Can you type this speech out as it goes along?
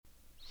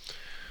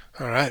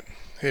All right.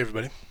 Hey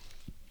everybody.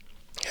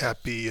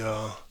 Happy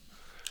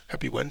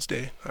happy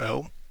Wednesday, I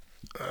hope.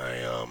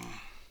 I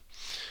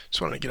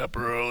just wanted to get up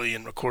early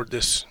and record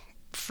this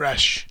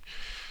fresh.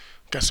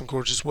 Got some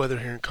gorgeous weather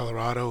here in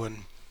Colorado,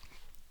 and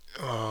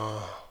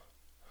uh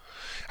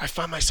I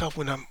find myself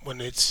when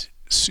it's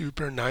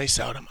super nice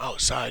out, I'm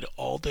outside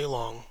all day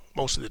long,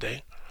 most of the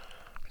day,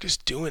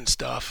 just doing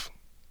stuff.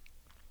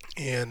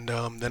 And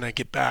then I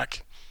get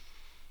back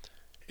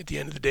at the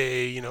end of the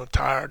day,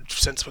 tired,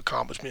 sense of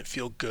accomplishment,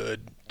 feel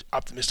good,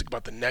 optimistic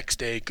about the next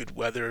day, good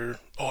weather.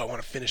 Oh, I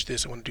want to finish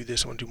this. I want to do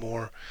this. I want to do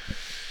more.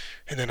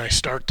 And then I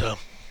start to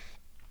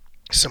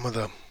some of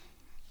the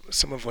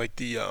some of like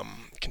the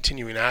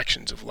continuing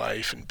actions of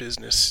life and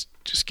business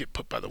just get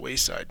put by the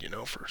wayside,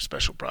 for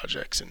special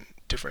projects and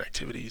different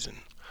activities. And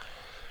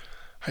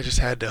I just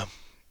had to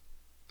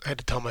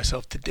tell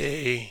myself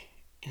today,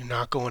 you're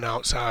not going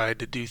outside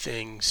to do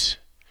things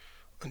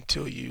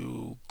until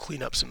you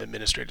clean up some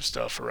administrative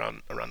stuff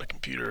around the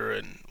computer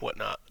and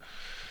whatnot.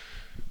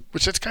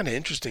 Which that's kind of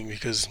interesting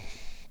because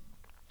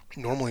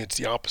normally it's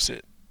the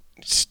opposite.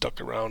 It's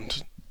stuck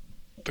around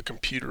the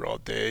computer all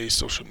day,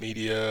 social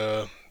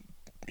media,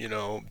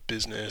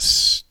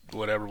 business,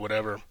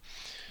 whatever,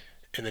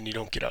 and then you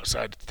don't get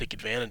outside to take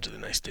advantage of the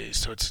nice days.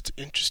 So it's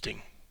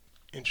interesting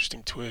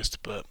twist.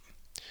 But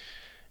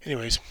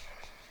anyways,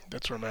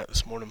 that's where I'm at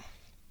this morning.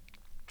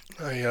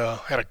 I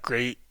had a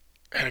great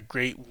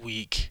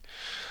week.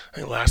 I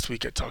think last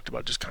week I talked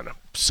about just kind of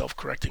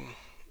self-correcting,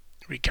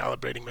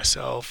 recalibrating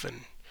myself,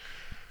 and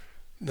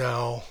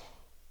now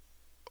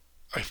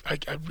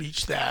I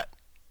reached that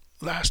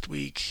last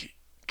week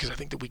because I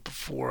think the week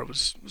before it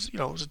was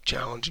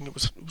challenging. It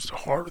was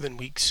harder than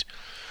weeks,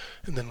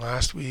 and then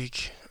last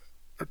week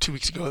or 2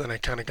 weeks ago, then I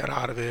kind of got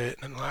out of it,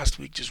 and then last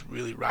week just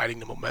really riding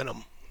the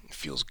momentum. It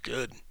feels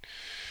good.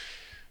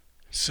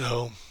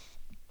 So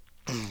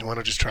I want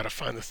to just try to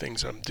find the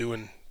things I'm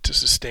doing to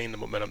sustain the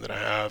momentum that I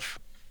have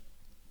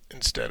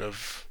instead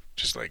of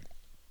just like,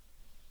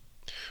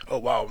 oh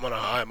wow, I'm on a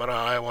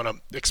high, I want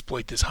to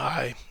exploit this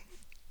high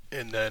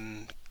and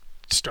then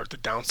start the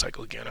down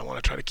cycle again. I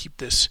want to try to keep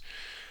this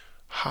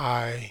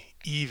high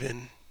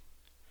even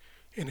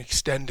and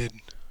extended,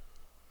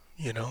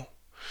 you know.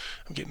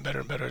 I'm getting better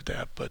and better at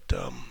that, but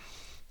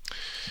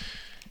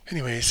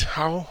anyways,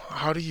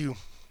 how do you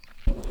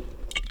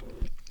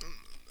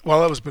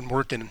while I was been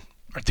working,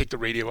 I take the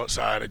radio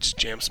outside, I just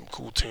jam some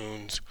cool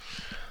tunes.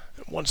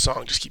 One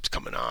song just keeps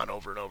coming on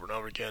over and over and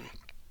over again.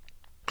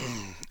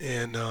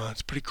 And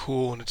it's pretty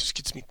cool, and it just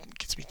gets me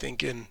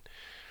thinking.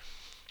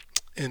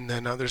 And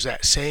then there's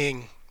that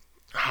saying,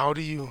 how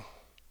do you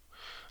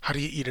how do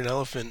you eat an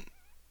elephant?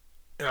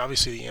 And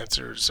obviously the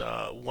answer is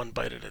one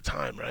bite at a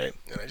time, right?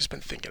 And I just been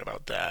thinking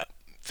about that,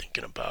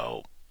 thinking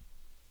about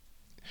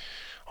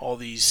all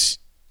these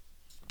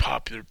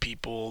popular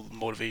people,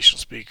 motivational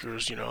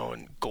speakers,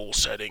 and goal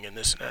setting and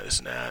this and that, this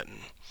and that, and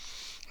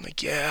I'm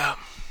like, yeah,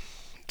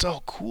 it's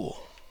all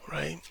cool,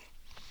 right?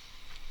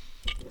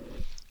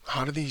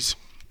 How do these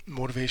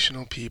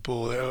motivational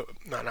people,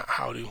 not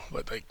how do,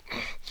 but like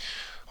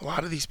a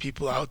lot of these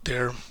people out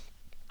there,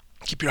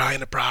 keep your eye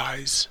on the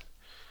prize,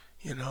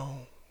 you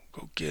know,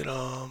 go get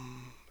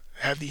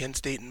have the end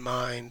state in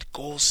mind,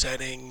 goal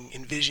setting,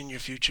 envision your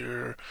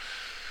future.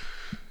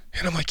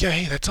 And I'm like, yeah,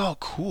 hey, that's all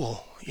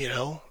cool,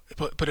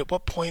 But at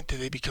what point do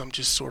they become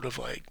just sort of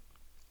like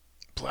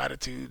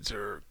platitudes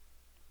or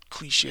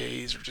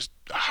cliches or just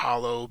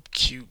hollow,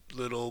 cute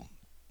little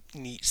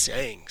neat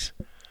sayings?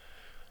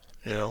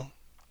 You know,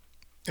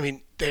 I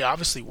mean, they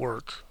obviously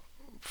work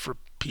for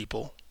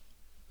people,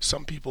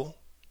 some people,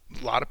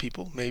 a lot of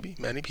people, maybe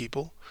many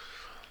people,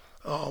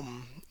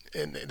 and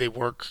they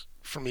work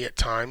for me at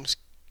times,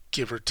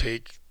 give or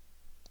take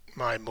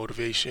my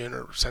motivation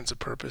or sense of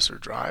purpose or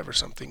drive or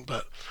something.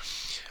 But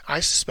I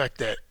suspect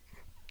that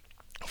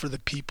for the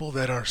people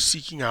that are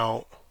seeking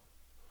out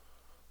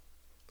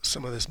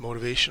some of this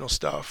motivational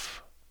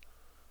stuff,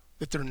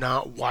 that they're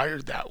not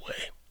wired that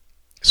way.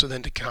 So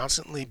then to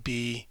constantly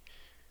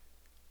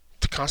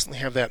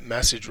have that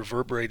message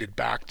reverberated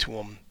back to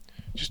them,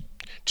 just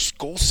just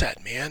goal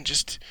set, man.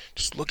 Just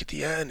look at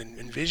the end and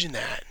envision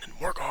that and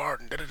work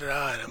hard and da da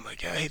da. And I'm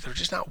like, hey, they're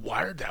just not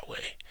wired that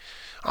way.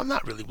 I'm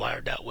not really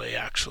wired that way,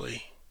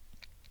 actually.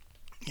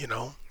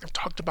 I've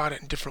talked about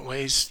it in different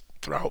ways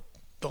throughout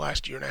the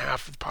last year and a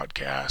half of the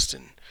podcast,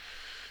 and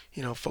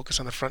focus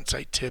on the front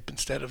sight tip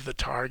instead of the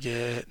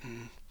target,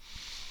 and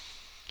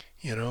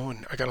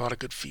I got a lot of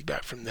good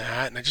feedback from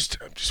that, and I just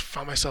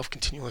found myself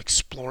continually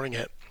exploring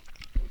it.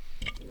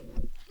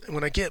 And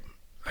when I get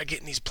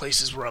in these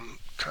places where I'm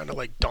kind of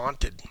like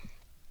daunted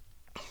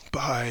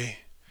by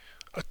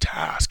a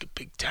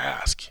big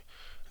task.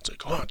 It's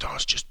like, oh,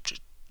 Toss,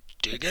 just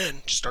dig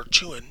in, just start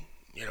chewing,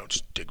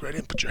 just dig right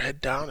in, put your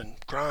head down and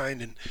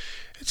grind, and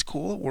it's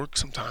cool. It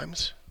works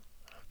sometimes,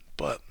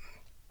 but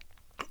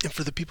and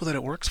for the people that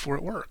it works for,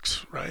 it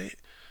works, right?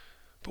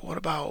 But what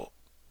about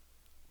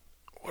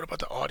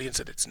the audience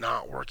that it's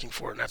not working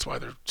for, and that's why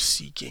they're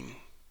seeking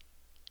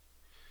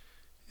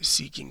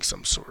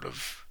some sort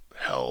of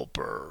help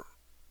or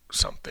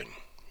something,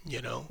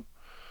 you know?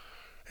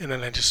 And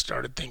then I just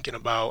started thinking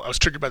about, I was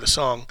triggered by the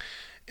song,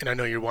 and I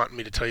know you're wanting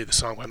me to tell you the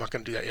song, but I'm not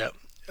going to do that yet.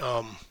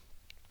 And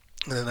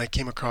then I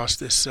came across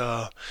this,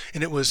 and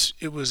it was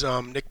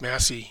Nick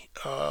Massey,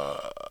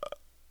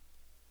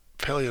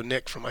 Paleo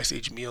Nick from Ice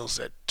Age Meals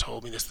that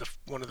told me this.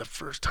 One of the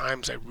first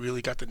times I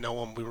really got to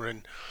know him, we were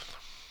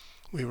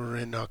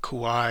in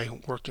Kauai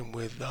working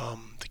with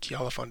the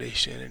Keala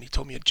Foundation, and he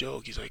told me a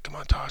joke. He's like, "Come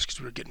on, Tosh,"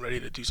 because we were getting ready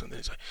to do something.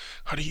 He's like,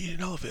 "How do you eat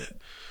an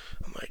elephant?"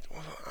 I'm like,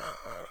 "Well,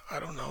 I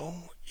don't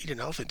know. Eat an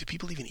elephant? Do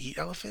people even eat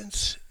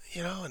elephants?"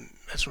 And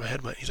that's where my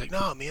head went. He's like,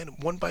 "No, man,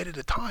 one bite at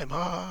a time."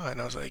 Ha ha.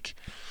 And I was like,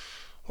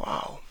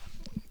 "Wow."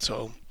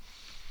 So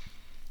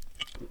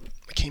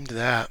I came to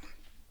that,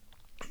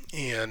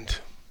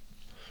 and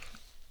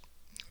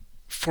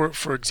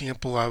for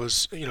example, I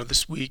was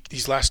this week,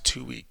 these last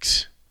 2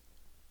 weeks,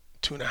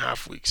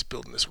 2.5 weeks,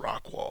 building this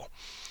rock wall.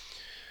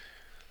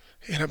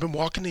 And I've been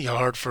walking the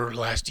yard for the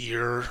last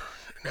year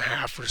and a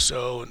half or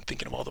so and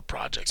thinking of all the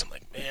projects. I'm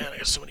like, man, I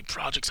got so many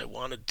projects I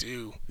want to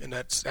do. And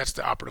that's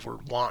the operative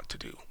word, want to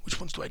do. Which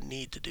ones do I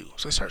need to do?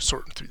 So I started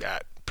sorting through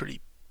that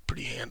pretty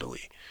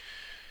handily.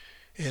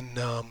 And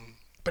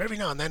but every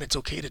now and then it's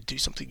okay to do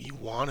something you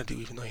want to do,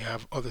 even though you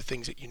have other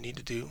things that you need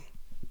to do.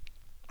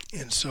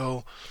 And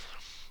so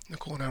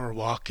Nicole and I were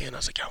walking. I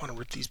was like, I want to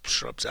rip these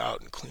shrubs out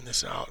and clean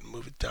this out and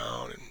move it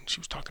down. And she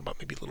was talking about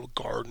maybe a little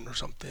garden or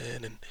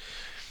something. And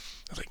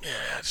I was like, man,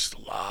 that's just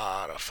a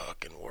lot of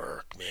fucking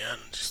work, man.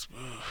 Just,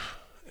 ugh.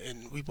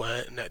 And we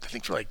went, and I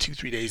think for like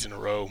 2-3 days in a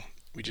row,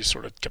 we just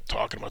sort of kept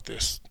talking about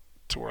this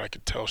to where I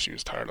could tell she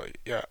was tired. Like,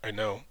 yeah, I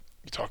know.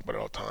 You talk about it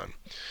all the time.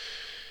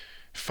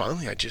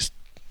 Finally, I just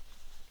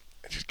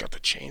got the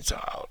chainsaw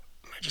out,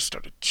 and I just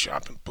started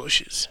chopping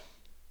bushes.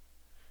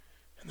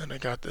 And then I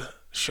got the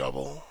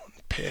shovel,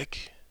 and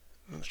pick,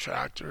 and the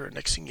tractor. And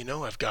next thing you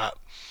know, I've got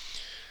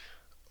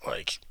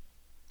like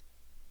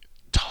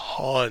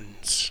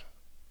tons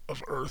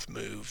of earth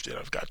moved, and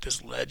I've got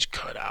this ledge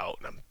cut out,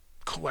 and I'm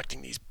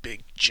collecting these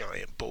big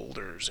giant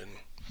boulders. And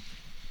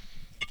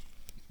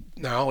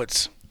now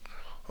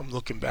I'm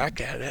looking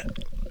back at it,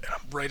 and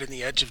I'm right on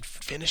the edge of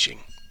finishing.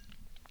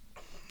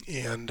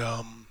 And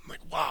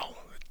like, wow,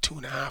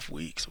 2.5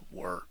 weeks of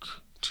work.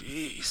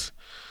 Jeez,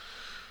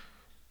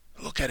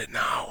 look at it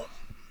now,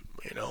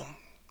 you know.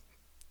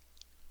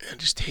 And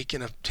just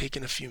taking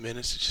a few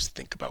minutes to just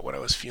think about what I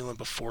was feeling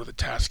before the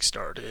task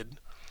started,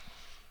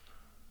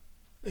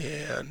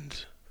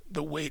 and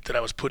the weight that I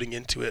was putting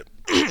into it,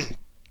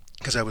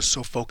 because I was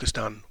so focused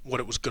on what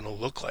it was going to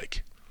look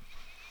like.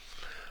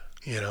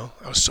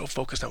 I was so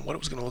focused on what it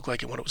was going to look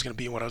like and what it was going to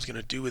be and what I was going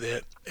to do with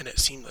it, and it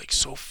seemed like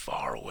so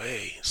far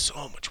away,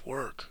 so much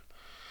work.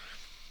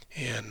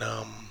 And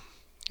I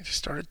just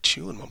started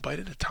chewing one bite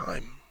at a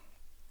time.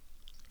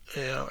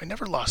 I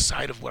never lost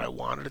sight of what I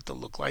wanted it to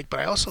look like, but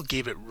I also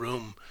gave it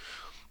room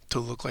to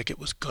look like it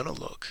was going to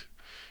look.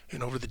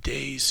 And over the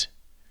days,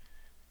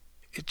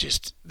 it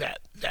just, that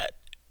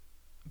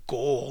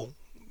goal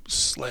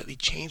slightly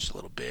changed a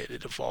little bit.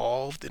 It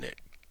evolved, and it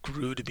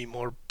grew to be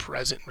more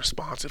present and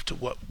responsive to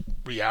what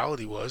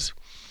reality was.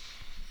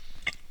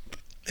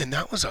 And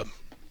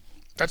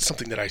that's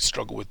something that I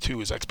struggle with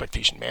too, is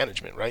expectation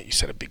management, right? You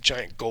set a big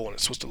giant goal and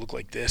it's supposed to look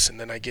like this, and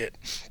then I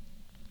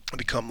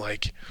become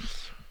like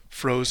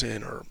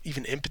frozen or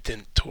even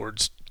impotent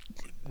towards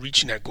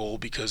reaching that goal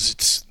because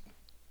it's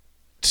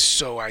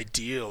so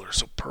ideal or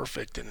so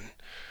perfect. And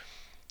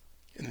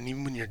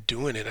even when you're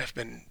doing it, I've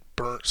been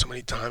burnt so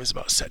many times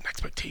about setting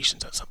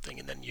expectations on something,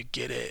 and then you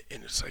get it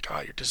and it's like,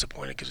 you're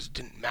disappointed because it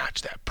didn't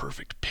match that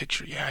perfect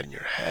picture you had in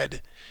your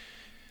head,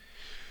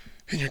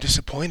 and you're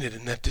disappointed,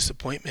 and that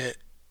disappointment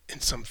in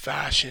some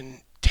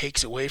fashion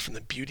takes away from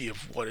the beauty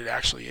of what it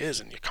actually is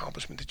and the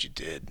accomplishment that you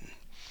did. And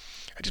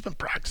I've just been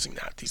practicing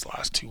that these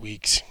last 2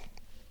 weeks,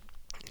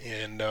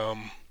 and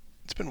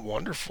it's been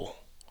wonderful.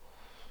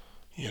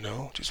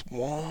 Just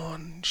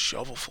one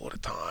shovelful at a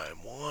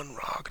time, one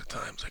rock at a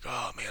time. It's like,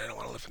 oh man, I don't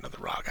want to lift another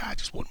rock.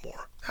 Just one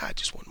more.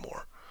 Just one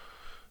more.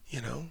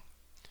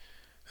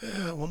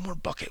 One more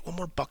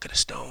bucket of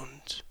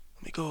stones.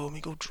 Let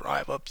me go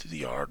drive up to the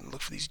yard and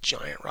look for these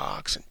giant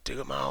rocks and dig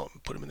them out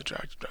and put them in the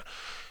tractor.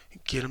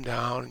 Get them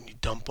down and you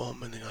dump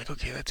them, and then you're like,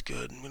 okay, that's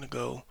good. I'm gonna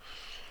go.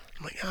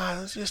 I'm like,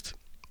 let's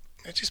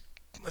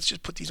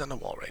just put these on the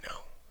wall right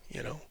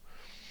now.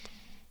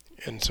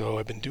 And so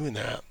I've been doing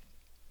that,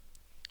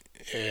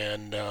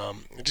 and I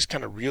just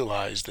kind of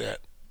realized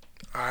that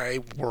I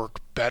work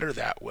better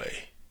that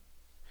way.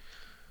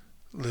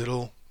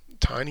 Little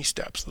tiny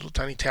steps, little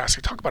tiny tasks.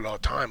 I talk about it all the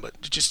time, but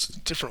just a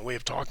different way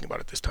of talking about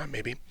it this time,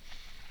 maybe.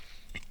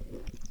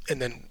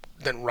 And then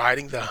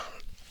riding the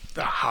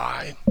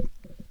high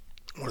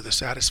or the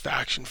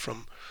satisfaction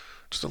from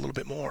just a little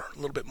bit more,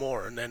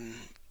 and then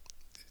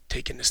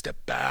taking a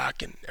step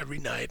back. And every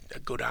night I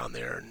go down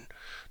there, and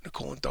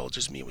Nicole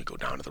indulges me, and we go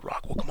down to the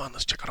rock. Well, come on,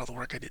 let's check out all the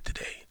work I did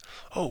today.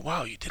 Oh,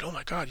 wow, you did. Oh,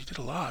 my God, you did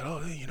a lot.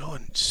 Oh,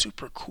 and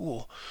super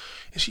cool.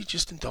 And she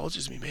just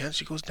indulges me, man.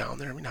 She goes down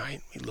there every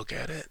night. We look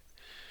at it,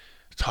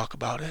 talk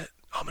about it.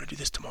 Oh, I'm going to do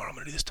this tomorrow. I'm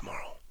going to do this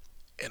tomorrow.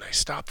 And I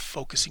stopped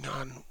focusing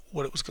on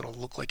what it was going to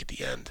look like at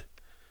the end.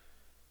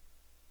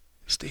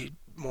 stay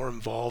more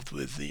involved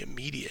with the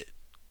immediate.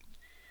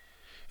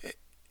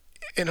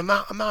 And I'm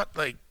not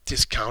like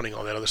discounting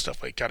all that other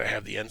stuff. Like, gotta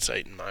have the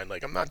insight in mind.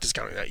 Like, I'm not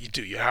discounting that.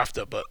 You have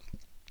to, but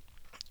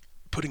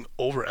putting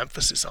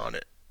overemphasis on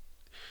it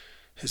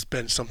has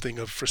been something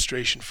of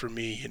frustration for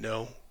me.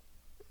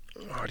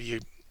 How do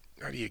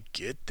you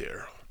get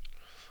there?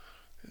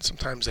 And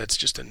sometimes that's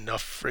just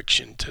enough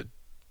friction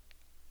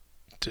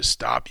to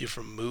stop you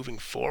from moving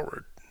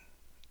forward.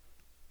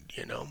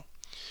 You know,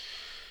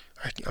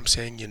 I'm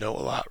saying a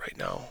lot right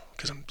now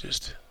because I'm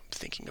just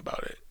thinking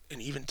about it,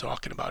 and even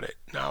talking about it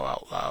now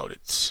out loud,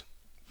 it's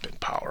been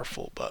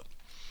powerful. But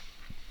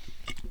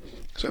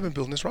so I've been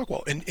building this rock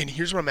wall, and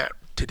here's where I'm at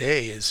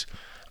today. Is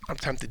I'm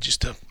tempted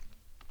just to,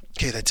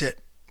 okay, that's it,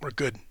 we're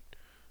good,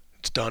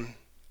 it's done.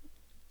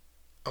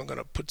 I'm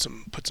gonna put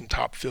some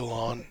top fill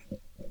on,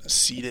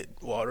 seed it,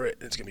 water it,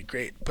 and it's gonna be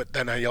great. But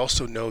then I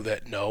also know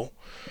that no,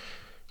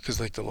 because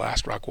like the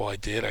last rock wall I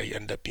did, I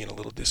ended up being a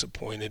little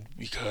disappointed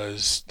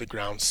because the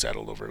ground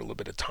settled over a little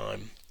bit of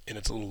time, and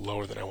it's a little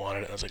lower than I wanted.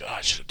 And I was like,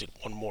 I should have did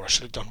one more. I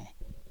should have done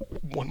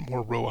one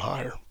more row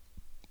higher.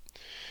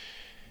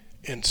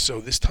 And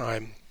so this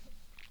time,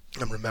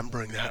 I'm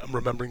remembering that. I'm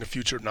remembering the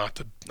future, not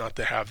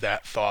to have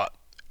that thought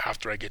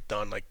after I get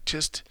done. Like,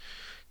 just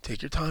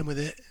take your time with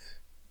it.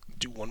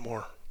 Do one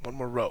more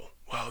row.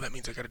 Wow, that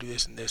means I got to do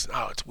this and this.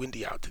 And, it's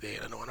windy out today,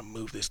 and I don't want to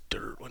move this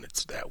dirt when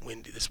it's that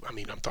windy.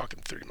 I'm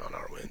talking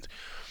 30-mile-an-hour winds.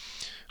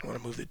 I want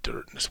to move the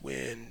dirt in this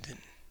wind. And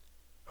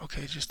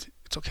okay, it's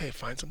okay.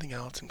 Find something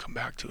else and come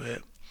back to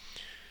it.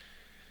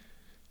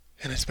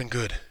 And it's been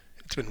good.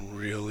 It's been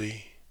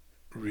really,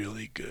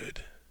 really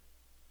good.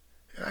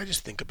 And I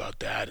just think about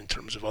that in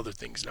terms of other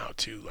things now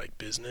too, like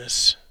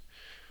business,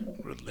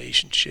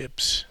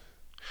 relationships.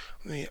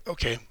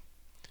 Okay.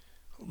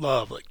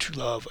 Love, like true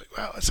love. Like,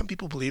 well, some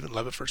people believe in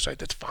love at first sight.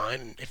 That's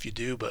fine if you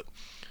do, but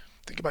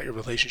think about your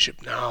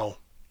relationship now.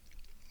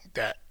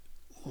 That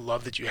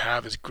love that you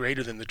have is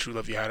greater than the true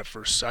love you had at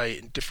first sight.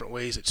 In different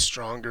ways, it's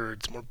stronger.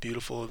 It's more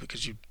beautiful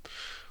because you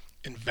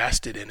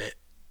invested in it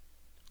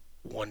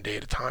one day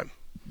at a time.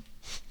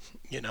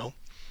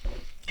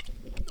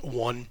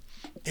 One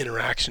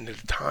interaction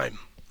at a time.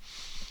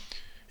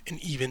 And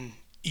even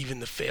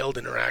the failed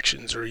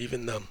interactions, or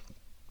even the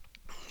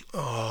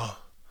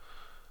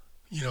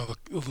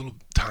little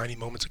tiny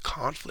moments of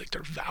conflict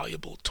are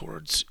valuable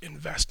towards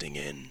investing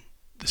in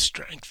the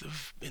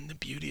strength in the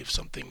beauty of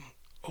something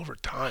over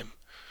time.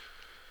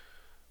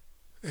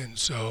 And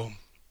so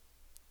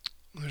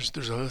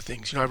there's other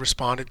things. I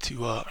responded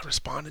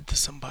to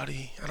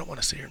somebody. I don't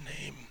want to say her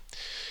name.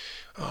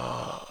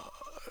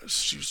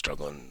 She was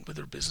struggling with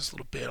her business a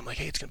little bit. I'm like,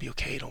 hey, it's gonna be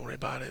okay. Don't worry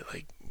about it.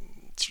 Like,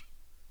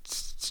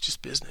 it's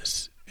just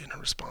business. And her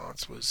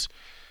response was,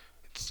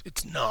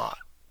 it's not.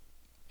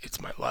 It's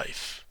my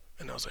life.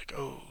 And I was like,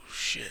 oh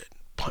shit,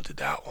 punted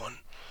that one.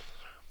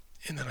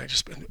 And then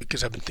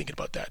because I've been thinking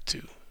about that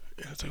too.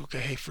 And it's like, okay,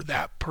 hey, for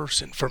that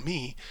person, for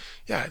me,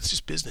 yeah, it's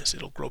just business.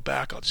 It'll grow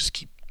back. I'll just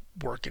keep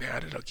working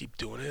at it. I'll keep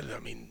doing it.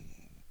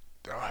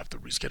 I'll have to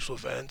reschedule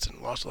events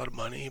and lost a lot of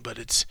money,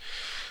 but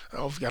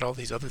I've got all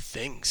these other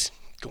things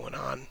going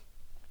on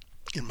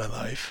in my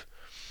life.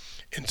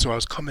 And so I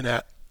was coming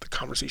at the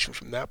conversation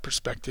from that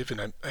perspective,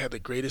 and I had the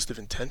greatest of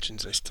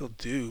intentions. I still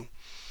do.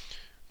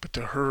 But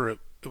to her, it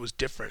was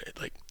different.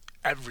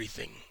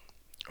 Everything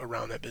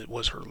around that bit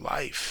was her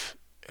life.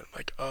 And I'm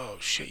like, oh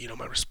shit,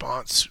 my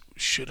response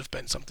should have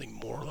been something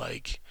more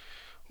like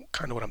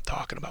kind of what I'm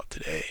talking about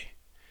today.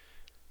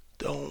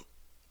 Don't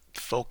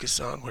focus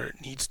on where it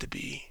needs to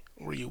be,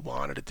 where you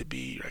wanted it to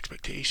be, your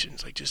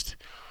expectations. Like, just,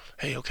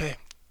 hey, okay,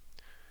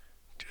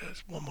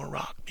 just one more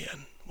rock,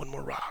 man. One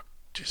more rock.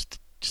 Just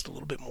a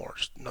little bit more.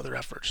 Just another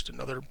effort. Just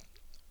another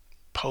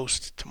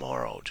post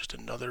tomorrow. Just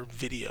another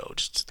video.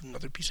 Just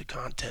another piece of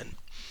content.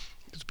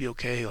 Just be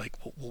okay. Like,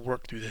 we'll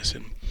work through this.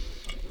 And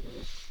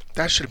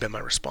that should have been my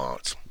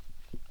response.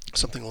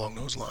 Something along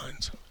those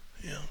lines.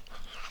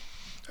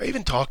 I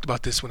even talked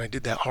about this when I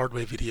did that hard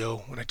way video,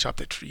 when I chopped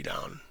that tree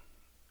down.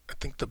 I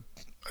think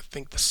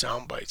the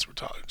sound bites were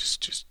talking.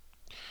 Just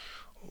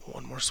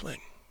one more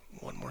swing.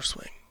 One more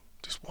swing.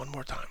 Just one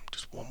more time.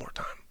 Just one more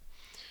time.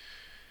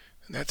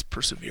 And that's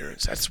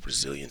perseverance. That's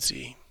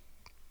resiliency.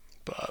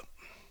 But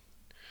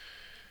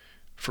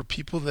for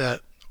people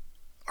that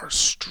are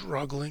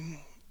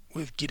struggling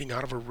with getting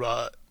out of a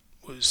rut,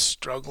 was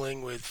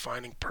struggling with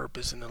finding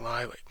purpose in their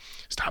life, like,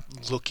 stop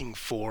looking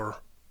for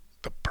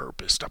the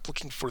purpose. Stop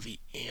looking for the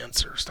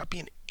answer. Stop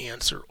being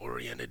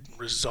answer-oriented,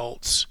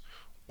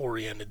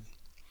 results-oriented,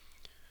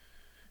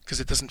 because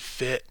it doesn't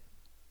fit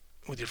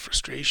with your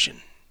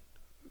frustration.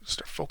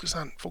 Start focus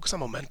on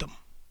momentum.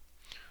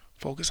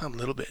 Focus on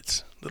little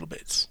bits.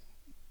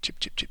 Chip.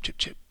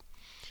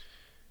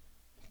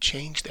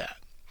 Change that.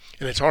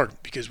 And it's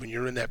hard because when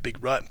you're in that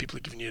big rut and people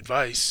are giving you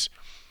advice,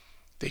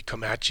 they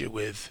come at you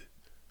with,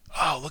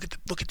 oh, look at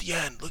the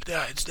end. Look at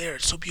that. It's there.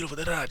 It's so beautiful.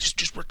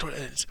 Just work toward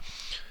it.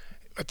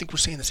 I think we're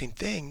saying the same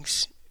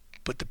things,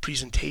 but the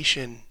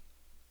presentation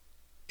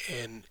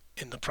and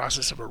in the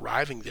process of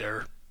arriving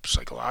there,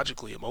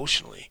 psychologically,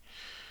 emotionally,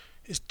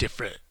 is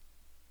different.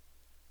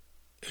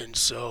 And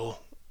so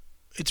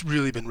it's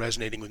really been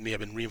resonating with me. I've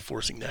been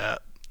reinforcing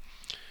that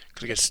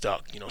because I get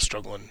stuck,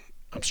 struggling.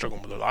 I'm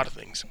struggling with a lot of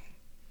things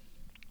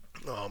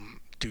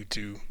due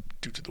to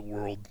the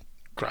world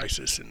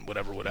crisis and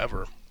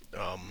whatever.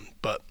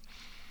 But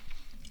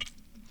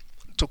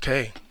it's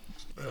okay.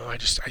 I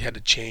had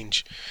to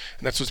change,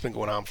 and that's what's been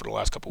going on for the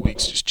last couple of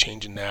weeks. Just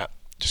changing that,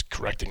 just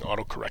correcting,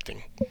 auto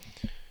correcting,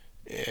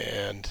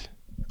 and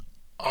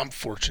I'm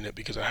fortunate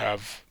because I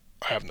have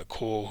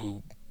Nicole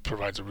who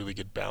provides a really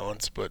good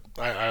balance, but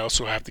I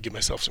also have to give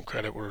myself some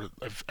credit where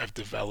I've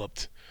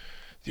developed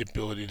the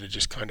ability to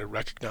just kind of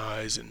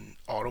recognize and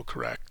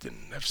autocorrect,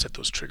 and I've set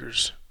those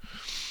triggers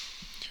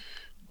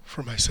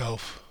for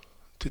myself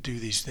to do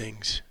these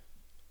things.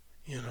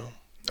 You know,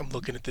 I'm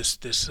looking at this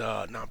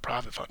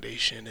nonprofit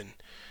foundation, and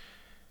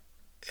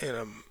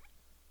I'm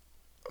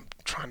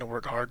trying to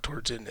work hard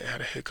towards it, and it had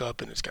a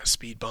hiccup, and it's got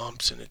speed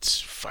bumps, and it's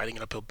fighting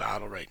an uphill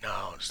battle right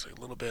now. It's like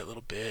a little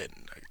bit,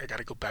 and I got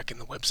to go back in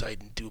the website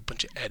and do a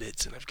bunch of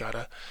edits, and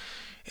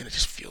and it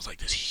just feels like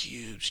this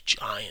huge,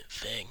 giant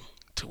thing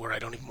to where I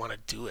don't even want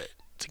to do it.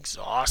 It's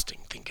exhausting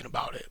thinking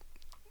about it,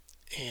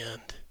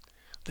 and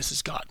this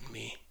has gotten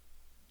me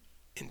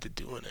into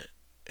doing it.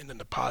 And then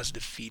the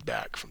positive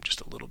feedback from just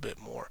a little bit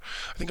more.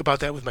 I think about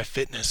that with my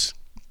fitness.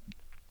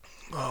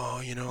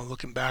 Oh,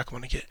 looking back, I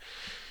want to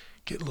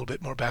get a little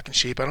bit more back in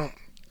shape. I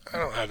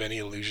don't have any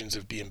illusions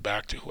of being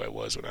back to who I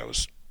was when I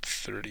was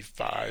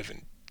 35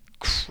 and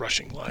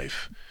crushing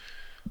life.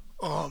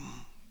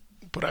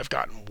 But I've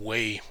gotten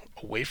way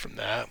away from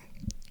that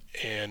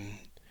and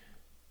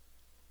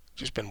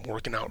just been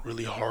working out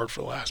really hard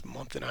for the last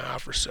month and a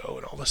half or so.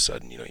 And all of a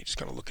sudden, you just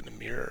kind of look in the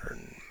mirror,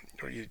 and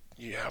or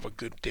you have a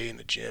good day in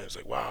the gym. It's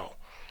like, wow,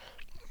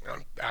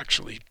 I'm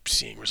actually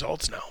seeing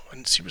results now. I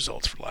didn't see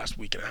results for the last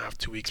week and a half,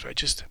 2 weeks, but I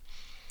just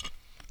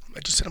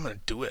said I'm going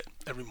to do it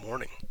every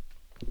morning.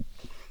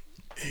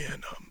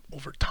 And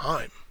over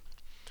time,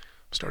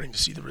 I'm starting to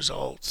see the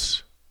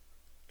results,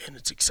 and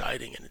it's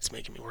exciting, and it's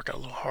making me work out a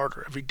little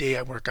harder. Every day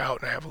I work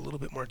out, and I have a little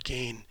bit more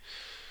gain.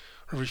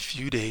 Every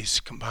few days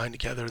combined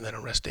together, and then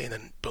a rest day, and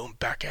then boom,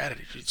 back at it.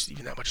 It's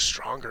even that much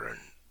stronger and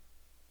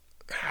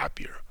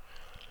happier.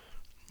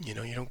 You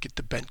don't get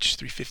the bench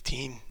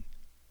 315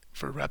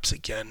 for reps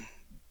again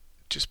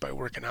just by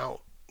working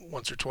out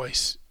once or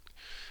twice.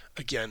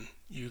 Again,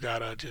 you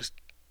gotta just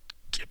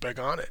get back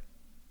on it.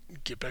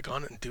 Get back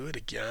on it and do it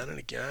again and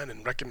again,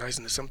 and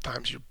recognizing that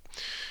sometimes your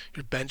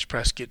bench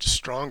press gets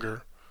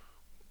stronger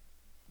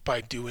by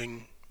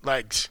doing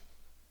legs,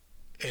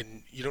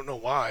 and you don't know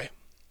why.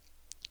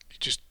 You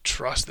just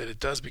trust that it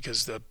does,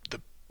 because the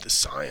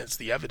science,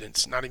 the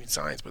evidence, not even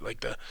science, but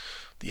like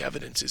the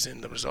evidence is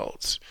in the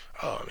results.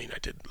 I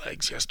did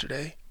legs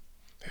yesterday.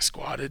 I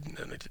squatted, and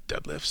then I did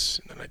deadlifts,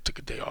 and then I took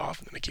a day off,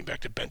 and then I came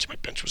back to bench. My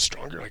bench was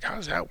stronger. Like, how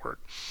does that work?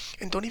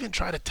 And don't even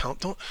try to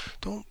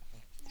don't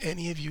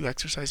any of you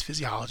exercise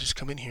physiologists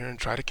come in here and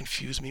try to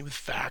confuse me with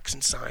facts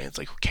and science.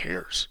 Like, who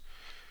cares?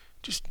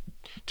 Just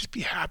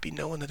be happy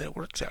knowing that it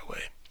works that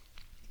way.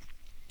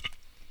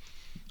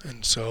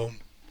 And so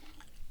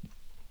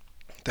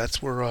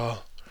that's where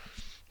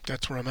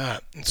I'm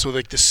at. And so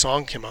like this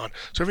song came on.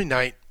 So every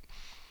night,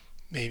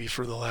 maybe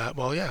for the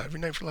every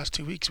night for the last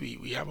 2 weeks,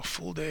 we have a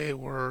full day at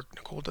work.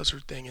 Nicole does her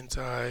thing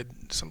inside.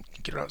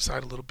 Get her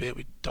outside a little bit.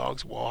 We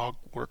dogs walk,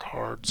 work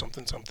hard,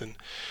 something.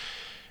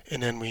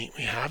 And then we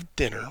have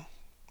dinner.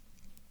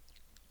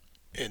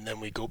 And then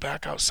we go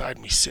back outside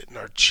and we sit in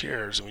our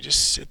chairs and we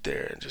just sit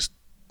there and just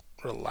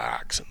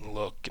relax and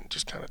look and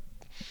just kind of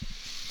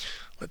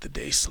let the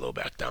day slow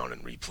back down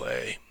and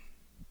replay.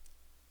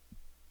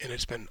 And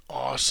it's been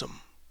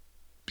awesome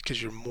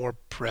because you're more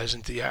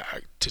present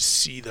to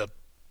see the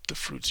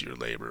fruits of your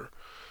labor,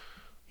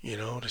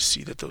 to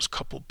see that those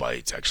couple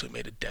bites actually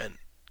made a dent.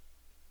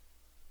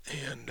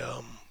 And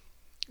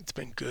it's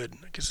been good.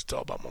 I guess it's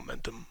all about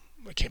momentum.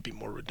 I can't be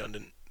more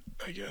redundant,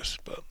 I guess.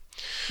 But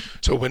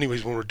so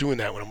anyways, when we're doing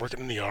that, when I'm working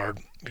in the yard,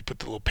 we put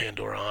the little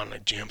Pandora on, I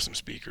jam some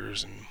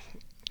speakers, and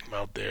I'm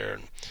out there,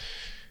 and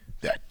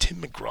that Tim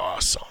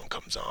McGraw song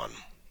comes on,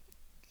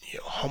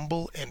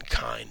 Humble and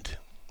Kind.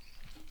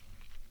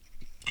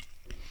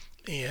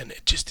 And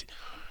it just,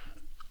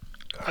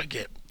 I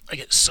get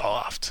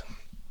soft.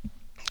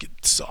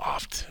 Get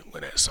soft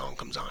when that song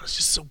comes on. It's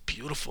just so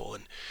beautiful.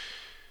 And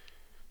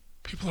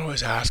people are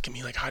always asking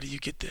me, like, how do you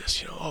get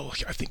this?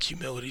 I think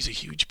humility is a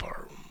huge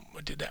part.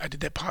 I did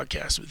that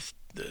podcast with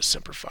the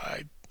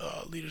Simplify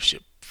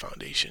Leadership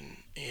Foundation,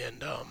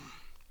 and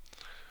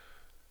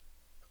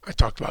I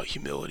talked about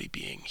humility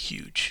being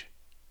huge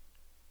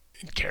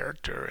in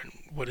character, and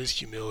what is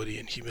humility?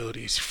 And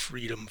humility is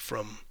freedom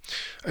from,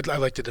 I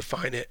like to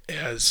define it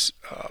as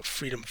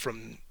freedom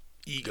from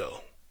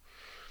ego.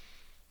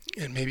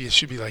 And maybe it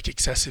should be like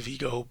excessive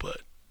ego,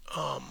 but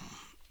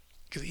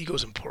because ego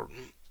is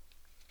important,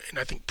 and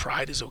I think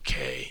pride is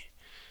okay,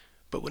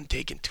 but when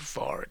taken too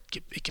far,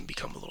 it can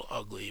become a little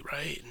ugly,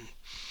 right? And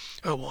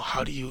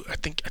how do you? I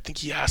think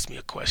he asked me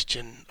a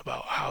question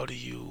about how do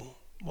you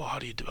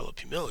develop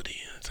humility?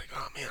 And it's like,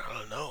 oh man, I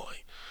don't know.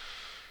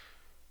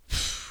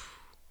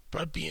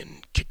 by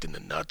being kicked in the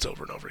nuts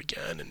over and over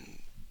again. And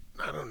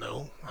I don't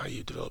know how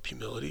you develop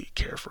humility,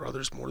 care for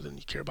others more than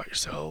you care about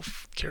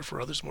yourself, care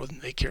for others more than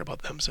they care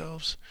about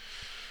themselves.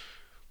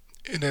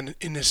 And then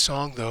in this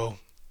song, though,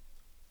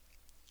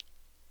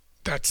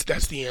 that's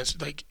the answer.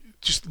 Like,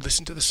 just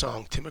listen to the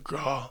song, Tim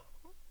McGraw,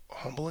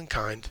 humble and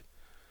kind,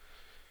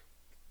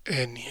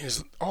 and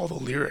all the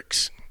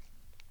lyrics.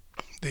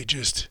 They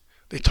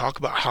talk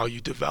about how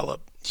you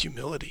develop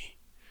humility,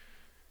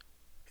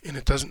 and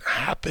it doesn't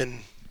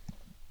happen.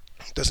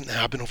 It doesn't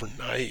happen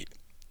overnight.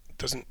 It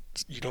doesn't.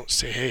 You don't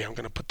say, "Hey, I'm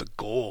going to put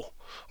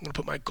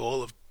my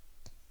goal of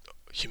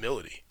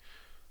humility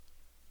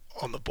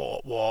on the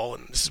wall,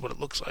 and this is what it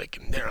looks like,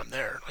 and there I'm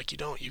there." Like, you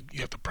don't. You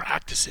have to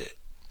practice it.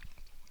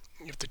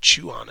 You have to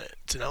chew on it.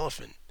 It's an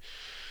elephant,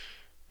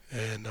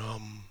 and I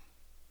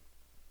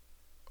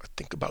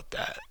think about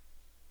that.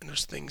 And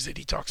there's things that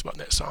he talks about in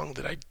that song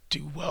that I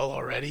do well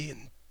already,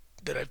 and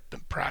that I've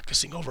been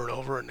practicing over and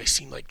over, and they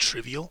seem like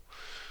trivial,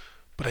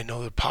 but I know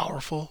they're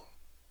powerful.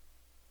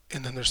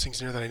 And then there's things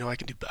in there that I know I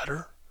can do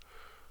better.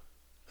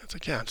 It's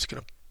like, yeah, I'm just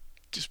gonna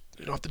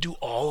you don't have to do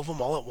all of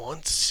them all at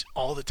once,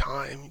 all the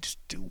time. Just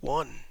do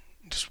one.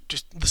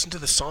 Just listen to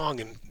the song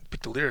and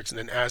pick the lyrics, and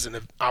then as an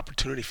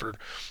opportunity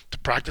to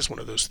practice one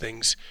of those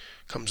things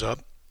comes up,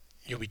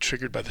 you'll be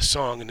triggered by the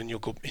song, and then you'll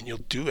go and you'll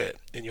do it,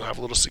 and you'll have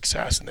a little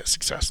success, and that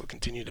success will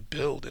continue to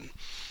build, and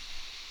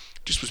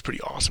it just was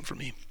pretty awesome for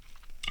me.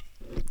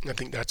 And I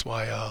think that's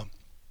why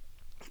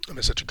I'm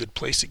in such a good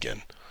place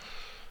again.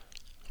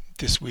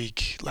 This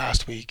week,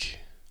 last week,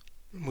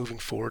 moving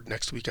forward,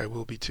 next week I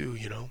will be too.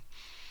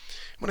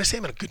 When I say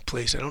I'm in a good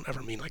place, I don't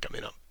ever mean like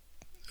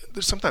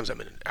there's sometimes I'm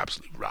in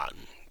absolutely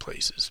rotten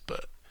places,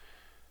 but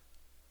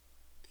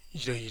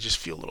you just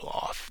feel a little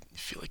off. You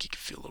feel like you can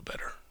feel a little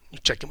better. You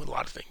check in with a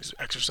lot of things: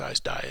 exercise,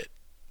 diet,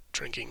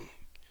 drinking,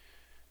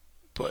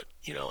 but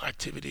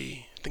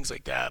activity, things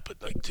like that.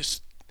 But like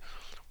this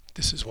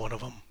is one of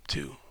them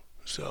too.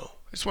 So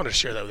I just wanted to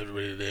share that with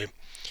everybody today.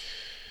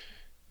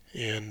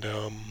 And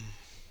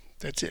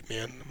that's it,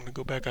 man. I'm gonna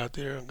go back out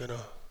there. I'm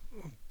gonna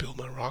build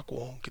my rock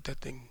wall, get that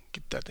thing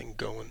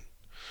going.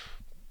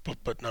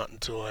 But not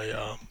until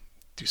I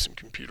do some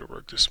computer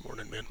work this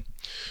morning, man.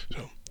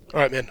 So,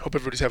 all right, man. Hope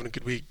everybody's having a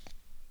good week.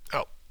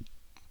 Out.